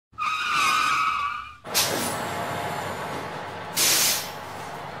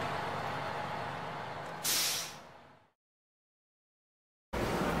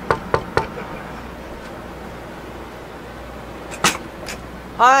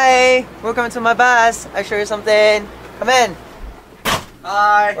Hi, welcome to my bus. I show you something. Come in.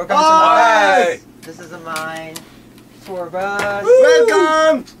 Hi. Welcome to my bus. This is my tour bus.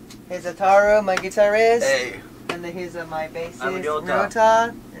 Welcome. Here's Ataru, my guitarist. Hey. And then here's my bassist, I'm Ryota.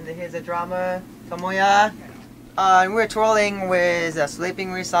 Ryota. And then here's a drummer, Tomoya. And we're touring with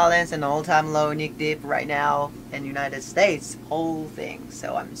Sleeping with Silence and All Time Low Nick Deep right now in the United States. Whole thing.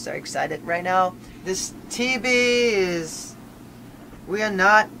 So I'm so excited right now. This TV is... We are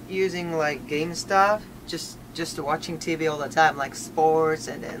not using like game stuff. Just watching TV all the time, like sports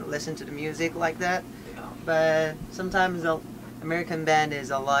and then listen to the music like that. Yeah. But sometimes the American band is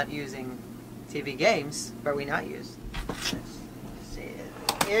a lot using TV games, but we not use. See,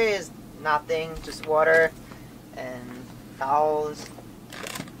 here is nothing, just water and towels,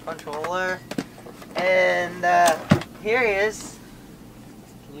 controller, and here is.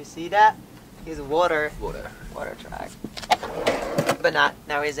 Can you see that? Here's a water track, but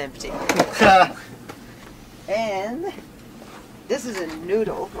now it's empty. And this is a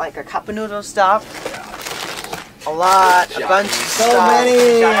noodle, like a cup of noodle stuff. A bunch of so stuff.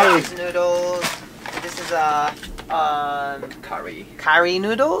 many Japanese noodles. This is curry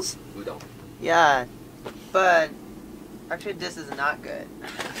noodles. Udon. Yeah, but actually this is not good.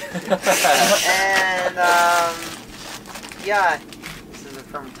 And yeah, this is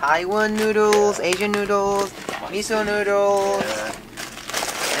from Taiwan noodles, Asian noodles, miso noodles.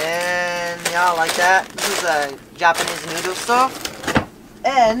 And yeah, like that. This is a Japanese noodle stuff.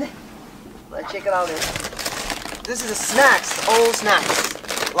 And let's check it out. This is a snacks, all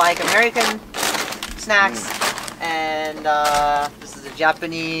snacks, like American snacks. And this is a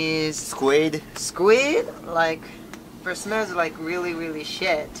Japanese Squid. Like, for smells like really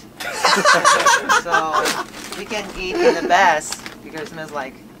shit. So we can eat in the best because it smells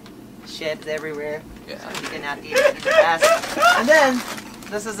like shit everywhere. Yeah. So you cannot eat it in the best. And then.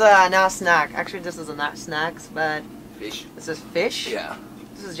 This is not snack. Actually, this is not snacks, but Fish. this is fish. Yeah.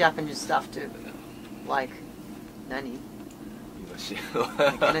 This is Japanese stuff too, like nani.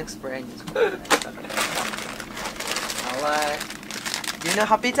 I can explain this. Do you know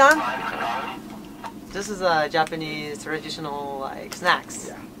hapitan? This is a Japanese traditional like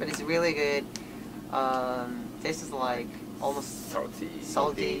snacks, but it's really good. Tastes like almost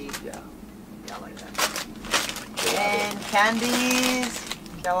salty. Yeah. Yeah, like that. And candies.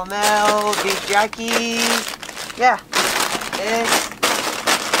 Caramel, beef jerky. Yeah.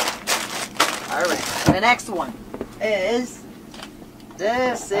 Alright. The next one is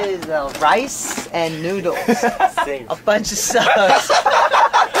this is rice and noodles. Same. A bunch of stuff.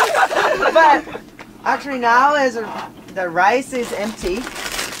 But actually now is the rice is empty.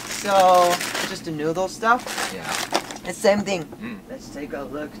 So just the noodle stuff. Yeah. It's same thing. Let's take a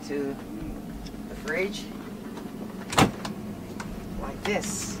look to the fridge. Like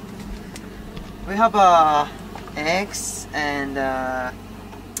this. We have eggs and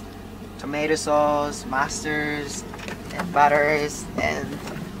tomato sauce, mustard, and butters, and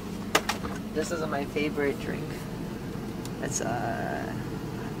this is my favorite drink. It's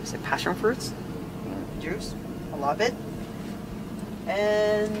passion fruits juice. I love it.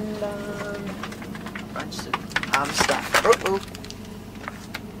 And bunch of stuff.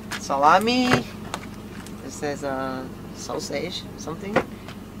 Salami. This is sausage something,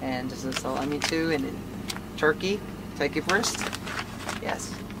 and this is salami too, and then turkey first.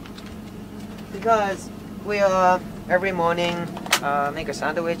 Yes, because we every morning make a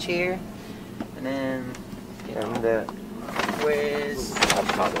sandwich here, and then with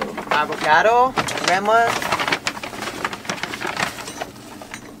avocado, lemon,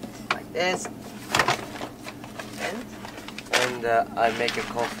 like this, And I make a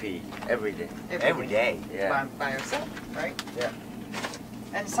coffee every day. Every day. Yeah. By yourself, right? Yeah.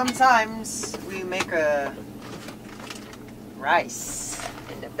 And sometimes we make a rice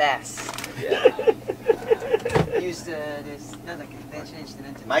in the best. Yeah. Use this. They changed it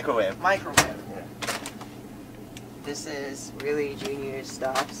into Microwave. Yeah. This is really junior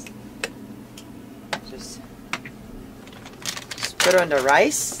stuff. Just put on the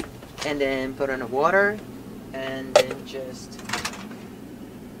rice and then put on the water and then just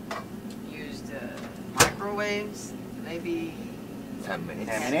use the microwaves, maybe 10 minutes.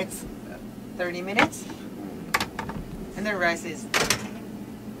 10 minutes? 30 minutes? And the rice is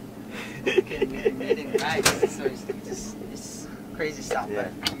made in rice, so it's crazy stuff, but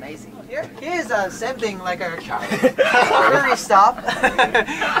amazing. Here's same thing like a curry stuff.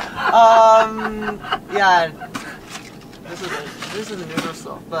 Yeah, this is a noodle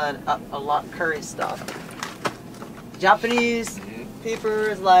stuff, but a lot curry stuff. Japanese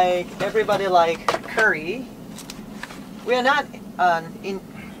people like everybody like curry. We are not in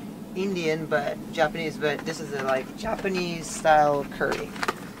Indian but Japanese, but this is a like Japanese style curry.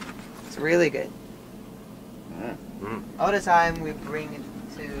 It's really good. All the time we bring it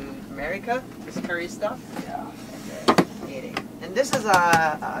to America, this curry stuff. Yeah. And eating. And this is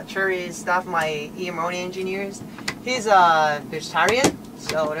curry stuff my EMRONI engineers. He's a vegetarian,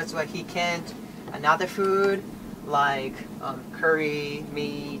 so that's why he can't another food like curry,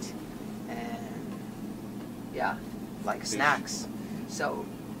 meat, and yeah, like snacks. So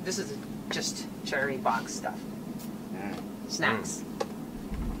this is just cherry box stuff. Snacks.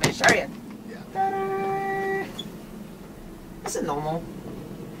 Vegetarian. Yeah. This is normal.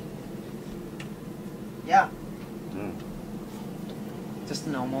 Yeah. Just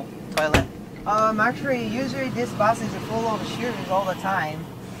normal toilet. Actually, usually this bus is full of shoes all the time,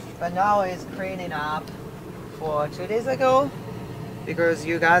 but now it's cleaning up for 2 days ago because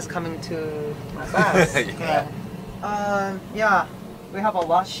you guys coming to my bus. Yeah. Yeah, we have a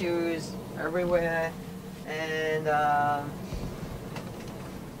lot of shoes everywhere, and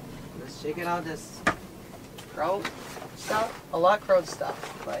let's check it out. This crow stuff, a lot of crow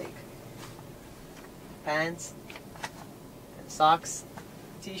stuff like pants and socks,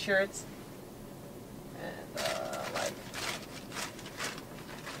 t-shirts, and like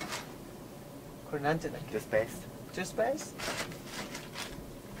これなんていうんだっけ? Toothpaste. Toothpaste,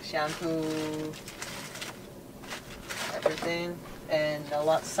 shampoo, everything, and a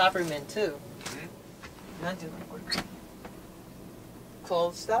lot of supplement too. なんていうのこれ?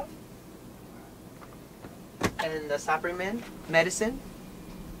 Clothes stuff, and the supplement, medicine,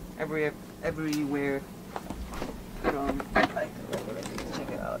 everywhere. Like,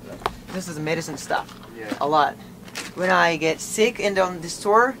 check it out. This is medicine stuff. Yeah. A lot. When I get sick and on the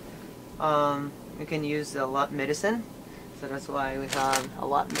store, you can use a lot of medicine. So that's why we have a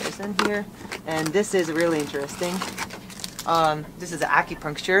lot of medicine here. And this is really interesting. This is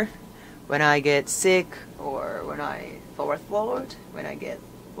acupuncture. When I get sick or when I when I get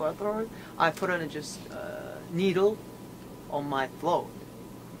sore throat, I put on just a needle on my throat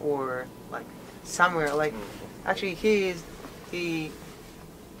or like somewhere. Like actually, he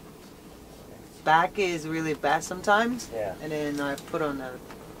back is really bad sometimes. Yeah. And then I put on the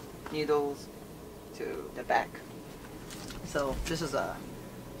needles to the back. So this is I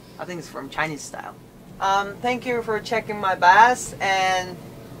think it's from Chinese style. Thank you for checking my bass, and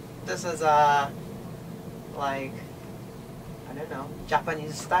this is like I don't know,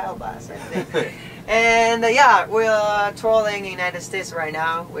 Japanese style bass, I think. And yeah, we're touring in the United States right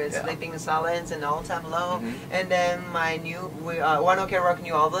now with Sleeping in Silence and All Time Low. And then my new One OK Rock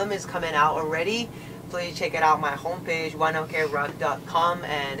new album is coming out already. Please check it out my homepage, oneokrock.com,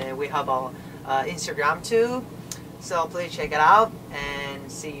 and we have our Instagram too. So please check it out and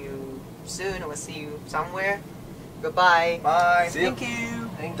see you soon, or see you somewhere. Goodbye. Bye. Thank you.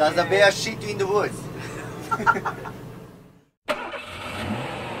 Does the bear shit in the woods?